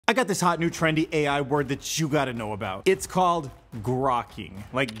I got this hot new trendy AI word that you gotta know about. It's called grokking,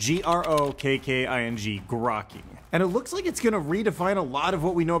 like Grokking, grokking. And it looks like it's gonna redefine a lot of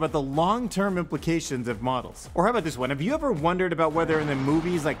what we know about the long-term implications of models. Or how about this one? Have you ever wondered about whether in the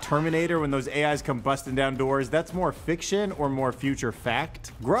movies like Terminator, when those AIs come busting down doors, that's more fiction or more future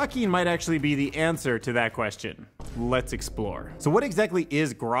fact? Grokking might actually be the answer to that question. Let's explore. So what exactly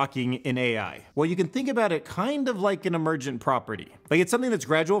is grokking in AI? Well, you can think about it kind of like an emergent property. Like it's something that's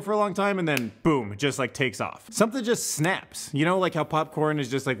gradual for a long time and then boom, it just like takes off. Something just snaps. You know, like how popcorn is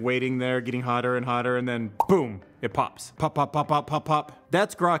just like waiting there, getting hotter and hotter, and then boom, it pops. Pop, pop, pop, pop, pop, pop.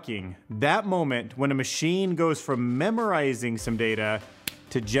 That's grokking. That moment when a machine goes from memorizing some data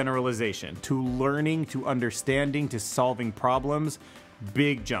to generalization, to learning, to understanding, to solving problems.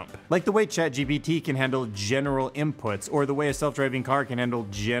 Big jump. Like the way ChatGPT can handle general inputs, or the way a self-driving car can handle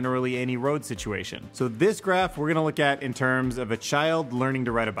generally any road situation. So this graph we're gonna look at in terms of a child learning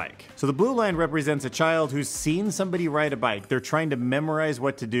to ride a bike. So the blue line represents a child who's seen somebody ride a bike. They're trying to memorize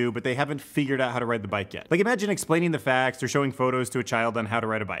what to do, but they haven't figured out how to ride the bike yet. Like imagine explaining the facts or showing photos to a child on how to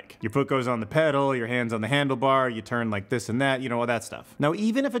ride a bike. Your foot goes on the pedal, your hand's on the handlebar, you turn like this and that, you know, all that stuff. Now,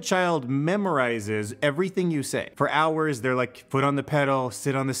 even if a child memorizes everything you say, for hours, they're like, foot on the pedal,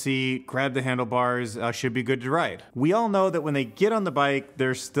 sit on the seat, grab the handlebars, should be good to ride. We all know that when they get on the bike,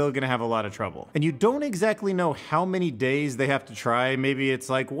 they're still gonna have a lot of trouble. And you don't exactly know how many days they have to try. Maybe it's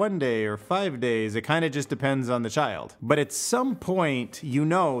like 1 day or 5 days. It kind of just depends on the child. But at some point, you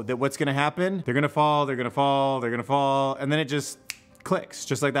know that what's gonna happen, they're gonna fall, they're gonna fall, they're gonna fall, and then it just clicks,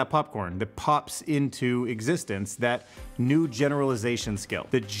 just like that popcorn that pops into existence, that new generalization skill.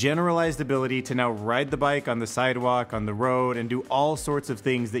 The generalized ability to now ride the bike on the sidewalk, on the road, and do all sorts of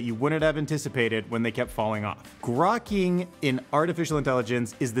things that you wouldn't have anticipated when they kept falling off. Grokking in artificial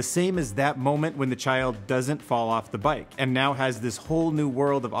intelligence is the same as that moment when the child doesn't fall off the bike and now has this whole new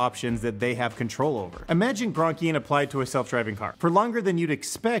world of options that they have control over. Imagine grokking applied to a self-driving car. For longer than you'd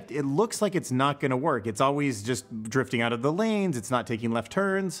expect, it looks like it's not gonna work. It's always just drifting out of the lanes, it's not taking left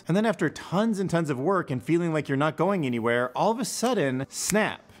turns, and then after tons and tons of work and feeling like you're not going anywhere, all of a sudden,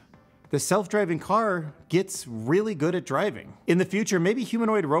 snap. The self-driving car gets really good at driving. In the future, maybe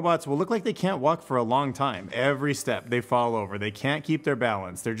humanoid robots will look like they can't walk for a long time. Every step, they fall over. They can't keep their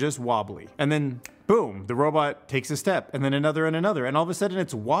balance. They're just wobbly. And then, boom, the robot takes a step, and then another and another, and all of a sudden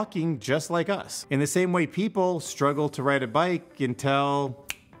it's walking just like us. In the same way people struggle to ride a bike until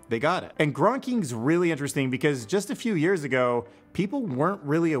they got it. And grokking's really interesting because just a few years ago, people weren't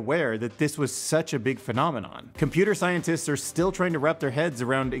really aware that this was such a big phenomenon. Computer scientists are still trying to wrap their heads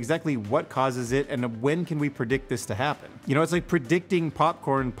around exactly what causes it and when can we predict this to happen. You know, it's like predicting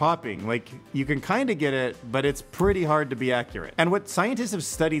popcorn popping. Like, you can kind of get it, but it's pretty hard to be accurate. And what scientists have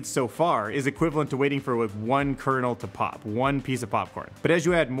studied so far is equivalent to waiting for like one kernel to pop, one piece of popcorn. But as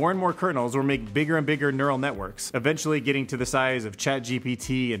you add more and more kernels or make bigger and bigger neural networks, eventually getting to the size of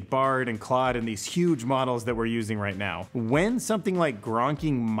ChatGPT and Bard and Claude and these huge models that we're using right now, when something like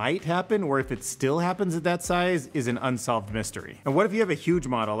grokking might happen, or if it still happens at that size, is an unsolved mystery. And what if you have a huge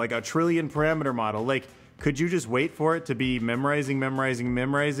model, like a trillion parameter model? Like, could you just wait for it to be memorizing,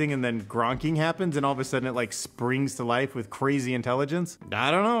 and then grokking happens and all of a sudden it like springs to life with crazy intelligence? I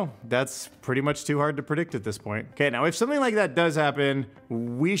don't know. That's pretty much too hard to predict at this point. Okay, now if something like that does happen,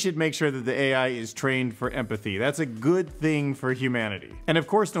 we should make sure that the AI is trained for empathy. That's a good thing for humanity. And of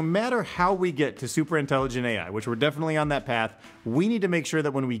course, no matter how we get to super intelligent AI, which we're definitely on that path, we need to make sure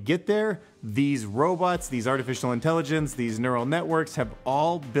that when we get there, these robots, these artificial intelligence, these neural networks have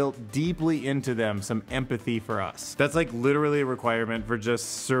all built deeply into them some empathy for us. That's like literally a requirement for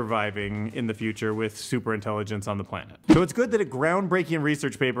just surviving in the future with super intelligence on the planet. So it's good that a groundbreaking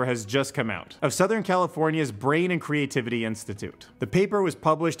research paper has just come out of Southern California's Brain and Creativity Institute. The paper was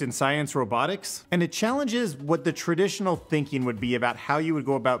published in Science Robotics, and it challenges what the traditional thinking would be about how you would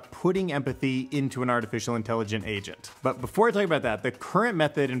go about putting empathy into an artificial intelligent agent. But before I talk about that, the current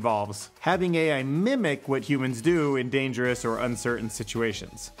method involves having AI mimic what humans do in dangerous or uncertain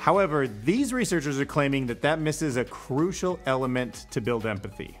situations. However, these researchers are claiming that that misses a crucial element to build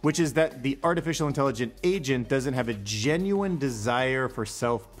empathy, which is that the artificial intelligent agent doesn't have a genuine desire for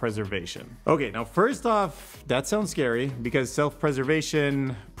self-preservation. Okay, now first off, that sounds scary because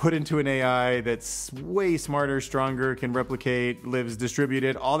self-preservation put into an AI that's way smarter, stronger, can replicate, lives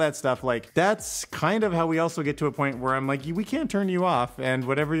distributed, all that stuff, like that's kind of how we also get to a point where I'm like, we can't turn you off and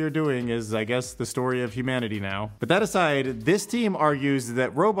whatever you're doing is, I guess, the story of humanity now. But that aside, this team argues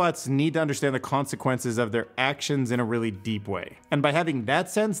that robots need to understand the consequences of their actions in a really deep way. And by having that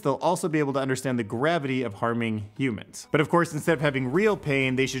sense, they'll also be able to understand the gravity of harming humans. But of course, instead of having real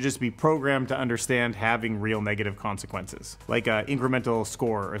pain, they should just be programmed to understand having real negative consequences, like an incremental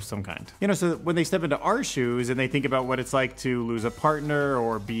score suffer of some kind. You know, so when they step into our shoes and they think about what it's like to lose a partner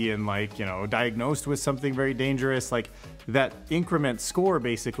or be in, like, you know, diagnosed with something very dangerous, like that increment score,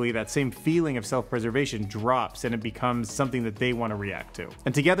 basically, that same feeling of self-preservation drops and it becomes something that they want to react to.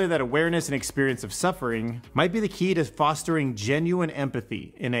 And together, that awareness and experience of suffering might be the key to fostering genuine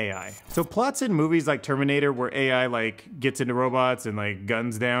empathy in AI. So plots in movies like Terminator where AI like gets into robots and like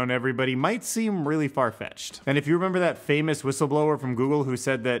guns down everybody might seem really far-fetched. And if you remember that famous whistleblower from Google who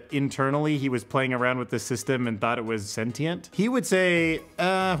said that internally he was playing around with the system and thought it was sentient, he would say,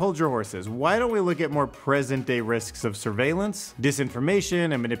 hold your horses. Why don't we look at more present-day risks of surveillance,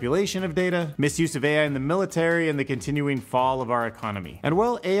 disinformation and manipulation of data, misuse of AI in the military, and the continuing fall of our economy? And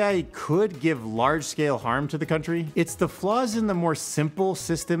while AI could give large-scale harm to the country, it's the flaws in the more simple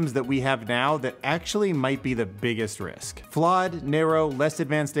systems that we have now that actually might be the biggest risk. Flawed, narrow, less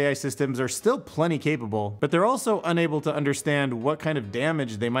advanced AI systems are still plenty capable, but they're also unable to understand what kind of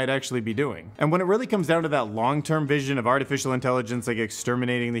damage they might actually be doing. And when it really comes down to that long-term vision of artificial intelligence like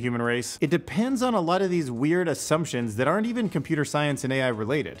exterminating the human race, it depends on a lot of these weird assumptions that aren't even computer science and AI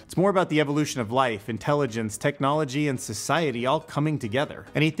related. It's more about the evolution of life, intelligence, technology, and society all coming together.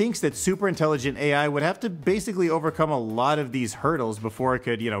 And he thinks that super intelligent AI would have to basically overcome a lot of these hurdles before it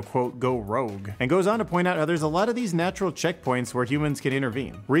could, you know, quote, go rogue. And goes on to point out how there's a lot of these natural checkpoints where humans can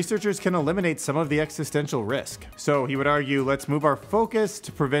intervene. Researchers can eliminate some of the existential risk. So he would argue, let's move our focus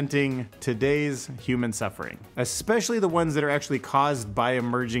to preventing today's human suffering, especially the ones that are actually caused by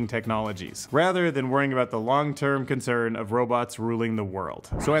emerging technologies, rather than worrying about the long-term concern of robots ruling the world.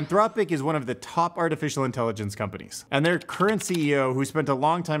 So Anthropic is one of the top artificial intelligence companies, and their current CEO, who spent a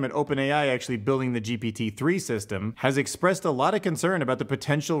long time at OpenAI actually building the GPT-3 system, has expressed a lot of concern about the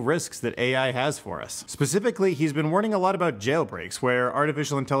potential risks that AI has for us. Specifically, he's been warning a lot about jailbreaks, where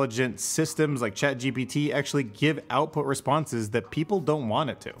artificial intelligence systems like ChatGPT actually give output responses that people don't want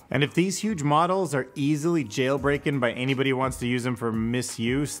it to. And if these huge models are easily jailbreaken by anybody who wants to use them for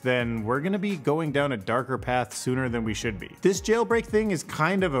misuse, then we're gonna be going down a darker path sooner than we should be. This jailbreak thing is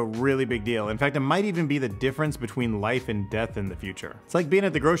kind of a really big deal. In fact, it might even be the difference between life and death in the future. It's like being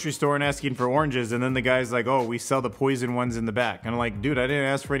at the grocery store and asking for oranges, and then the guy's like, oh, we sell the poison ones in the back. And I'm like, dude, I didn't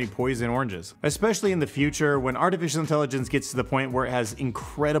ask for any poison oranges. Especially in the future, when artificial intelligence gets to the point where it has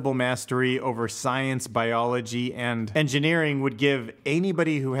incredible mastery over science, biology, and engineering, would give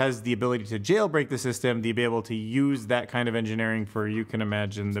anybody who has the ability to jailbreak the system the ability to use that kind of engineering for, you can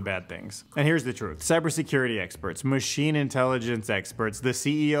imagine, the bad things. And here's the truth. Cybersecurity experts, machine intelligence experts, the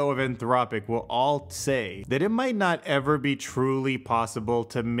CEO of Anthropic will all say that it might not ever be truly possible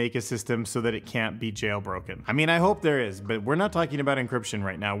to make a system so that it can't be jailbroken. I mean, I hope there is, but we're not talking about encryption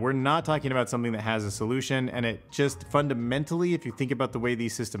right now. We're not talking about something that has a solution, and it just fundamentally, if you think about the way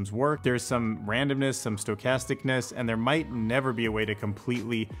these systems work, there's some randomness, some stochasticness, and there might never be a way to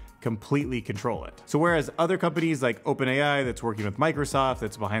completely control it. So whereas other companies like OpenAI, that's working with Microsoft,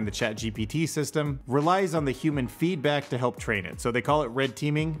 that's behind the ChatGPT system, relies on the human feedback to help train it. So they call it red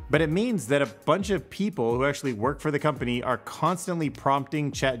teaming, but it means that a bunch of people who actually work for the company are constantly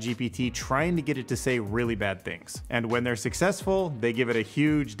prompting ChatGPT, trying to get it to say really bad things. And when they're successful, they give it a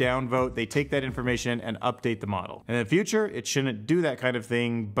huge downvote. They take that information and update the model. In the future, it shouldn't do that kind of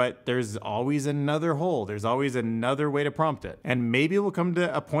thing, but there's always another hole. There's always another way to prompt it. And maybe we'll come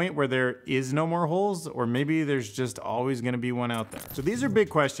to a point where there is no more holes, or maybe there's just always going to be one out there. So these are big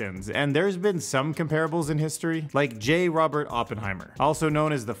questions, and there's been some comparables in history, like J. Robert Oppenheimer, also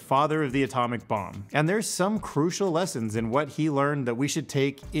known as the father of the atomic bomb. And there's some crucial lessons in what he learned that we should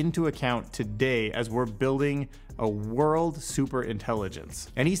take into account today as we're building a world super intelligence.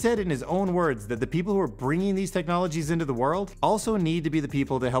 And he said in his own words that the people who are bringing these technologies into the world also need to be the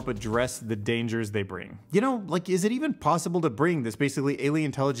people to help address the dangers they bring. You know, like, is it even possible to bring this basically alien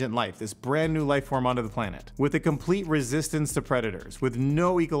intelligent life, this brand new life form onto the planet, with a complete resistance to predators, with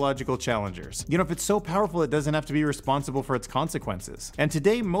no ecological challengers? You know, if it's so powerful, it doesn't have to be responsible for its consequences. And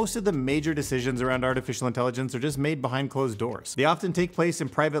today, most of the major decisions around artificial intelligence are just made behind closed doors. They often take place in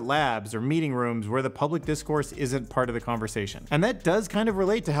private labs or meeting rooms where the public discourse isn't part of the conversation. And that does kind of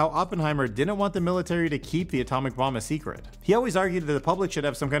relate to how Oppenheimer didn't want the military to keep the atomic bomb a secret. He always argued that the public should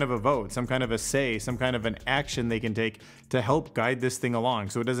have some kind of a vote, some kind of a say, some kind of an action they can take to help guide this thing along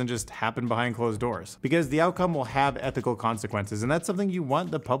so it doesn't just happen behind closed doors. Because the outcome will have ethical consequences, and that's something you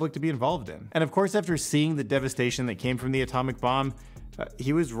want the public to be involved in. And of course, after seeing the devastation that came from the atomic bomb,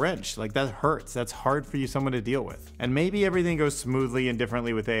 He was wrenched. Like, that hurts. That's hard for someone to deal with. And maybe everything goes smoothly and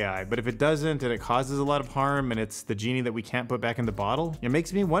differently with AI, but if it doesn't and it causes a lot of harm and it's the genie that we can't put back in the bottle, it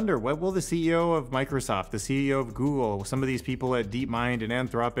makes me wonder, what will the CEO of Microsoft, the CEO of Google, some of these people at DeepMind and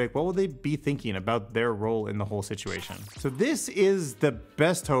Anthropic, what will they be thinking about their role in the whole situation? So this is the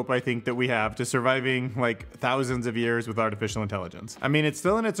best hope, I think, that we have to surviving like thousands of years with artificial intelligence. I mean, it's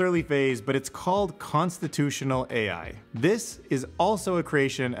still in its early phase, but it's called constitutional AI. This is also a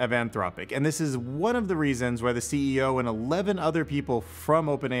creation of Anthropic, and this is one of the reasons why the CEO and 11 other people from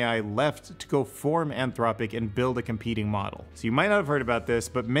OpenAI left to go form Anthropic and build a competing model. So you might not have heard about this,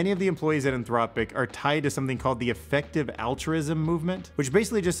 but many of the employees at Anthropic are tied to something called the effective altruism movement, which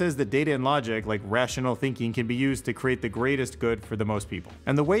basically just says that data and logic, like rational thinking, can be used to create the greatest good for the most people.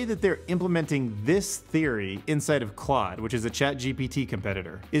 And the way that they're implementing this theory inside of Claude, which is a ChatGPT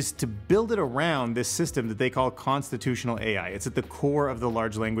competitor, is to build it around this system that they call constitutional AI. It's at the core of the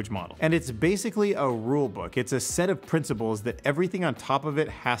large language model. And it's basically a rule book. It's a set of principles that everything on top of it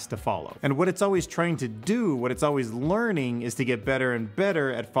has to follow. And what it's always trying to do, what it's always learning, is to get better and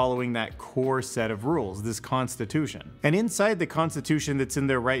better at following that core set of rules, this constitution. And inside the constitution that's in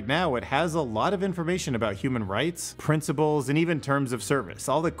there right now, it has a lot of information about human rights, principles, and even terms of service,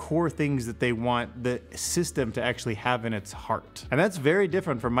 all the core things that they want the system to actually have in its heart. And that's very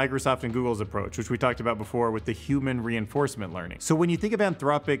different from Microsoft and Google's approach, which we talked about before with the human reinforcement learning. So when you think of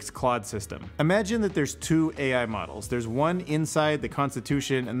Anthropic's Claude system, imagine that there's two AI models. There's one inside the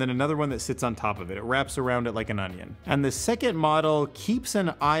constitution and then another one that sits on top of it. It wraps around it like an onion. And the second model keeps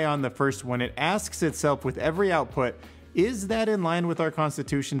an eye on the first one. It asks itself with every output, is that in line with our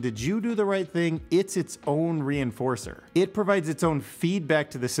constitution? Did you do the right thing? It's its own reinforcer. It provides its own feedback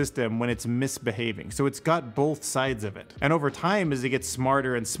to the system when it's misbehaving. So it's got both sides of it. And over time, as it gets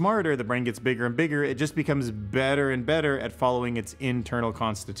smarter and smarter, the brain gets bigger and bigger, it just becomes better and better at following its internal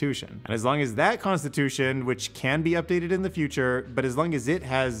constitution. And as long as that constitution, which can be updated in the future, but as long as it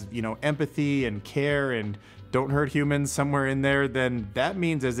has, empathy and care and don't hurt humans somewhere in there, then that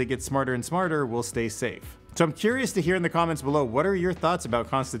means as it gets smarter and smarter, we'll stay safe. So I'm curious to hear in the comments below, what are your thoughts about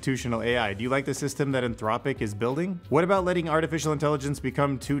constitutional AI? Do you like the system that Anthropic is building? What about letting artificial intelligence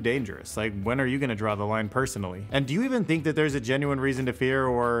become too dangerous? Like, when are you gonna draw the line personally? And do you even think that there's a genuine reason to fear,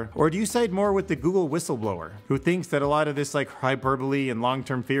 or do you side more with the Google whistleblower, who thinks that a lot of this like hyperbole and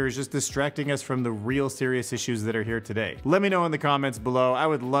long-term fear is just distracting us from the real serious issues that are here today? Let me know in the comments below. I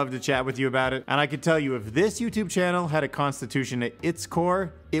would love to chat with you about it. And I can tell you, if this YouTube channel had a constitution at its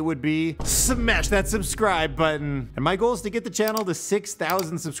core, it would be smash that subscribe button. And my goal is to get the channel to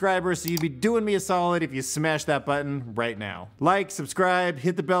 6,000 subscribers, so you'd be doing me a solid if you smash that button right now. Like, subscribe,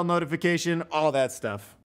 hit the bell notification, all that stuff.